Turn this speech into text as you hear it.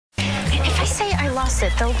say I lost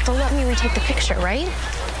it, they'll let me retake the picture, right?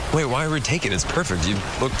 Wait, why retake it? It's perfect. You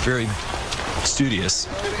look very studious.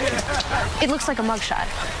 It looks like a mugshot.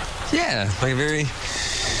 Yeah, like a very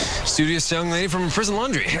studious young lady from prison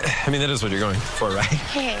laundry. I mean, that is what you're going for, right?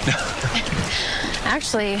 Hey.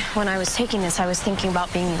 Actually, when I was taking this, I was thinking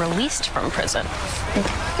about being released from prison.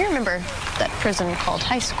 You remember that prison called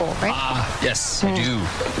high school, right? Yes, I do.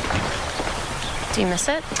 Do you miss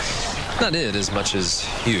it? Not it as much as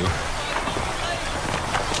you.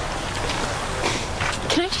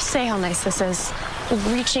 Can I just say how nice this is?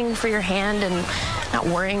 Reaching for your hand and not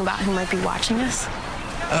worrying about who might be watching us.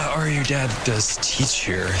 Or your dad does teach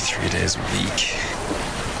here 3 days a week.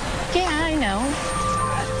 Yeah, I know.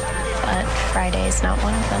 But Friday's not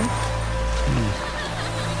one of them.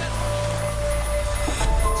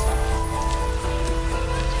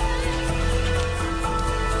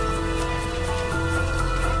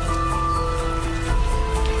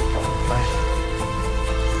 Bye.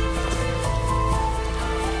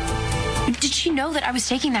 Did she know that I was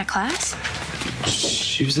taking that class?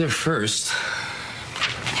 She was there first.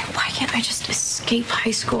 Why can't I just escape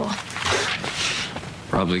high school?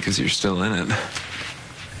 Probably because you're still in it.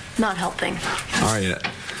 Not helping. Aria,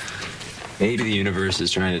 maybe the universe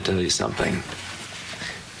is trying to tell you something.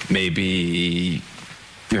 Maybe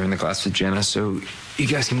you're in the class with Jenna, so you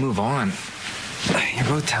guys can move on. You're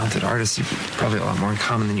both talented artists. You've probably a lot more in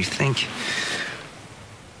common than you think.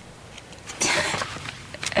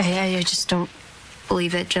 I just don't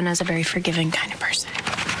believe that Jenna's a very forgiving kind of person.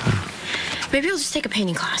 Maybe I'll just take a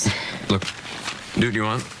painting class. Look, do what you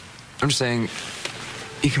want. I'm just saying,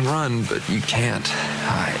 you can run, but you can't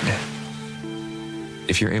hide.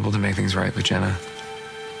 If you're able to make things right with Jenna,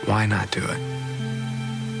 why not do it?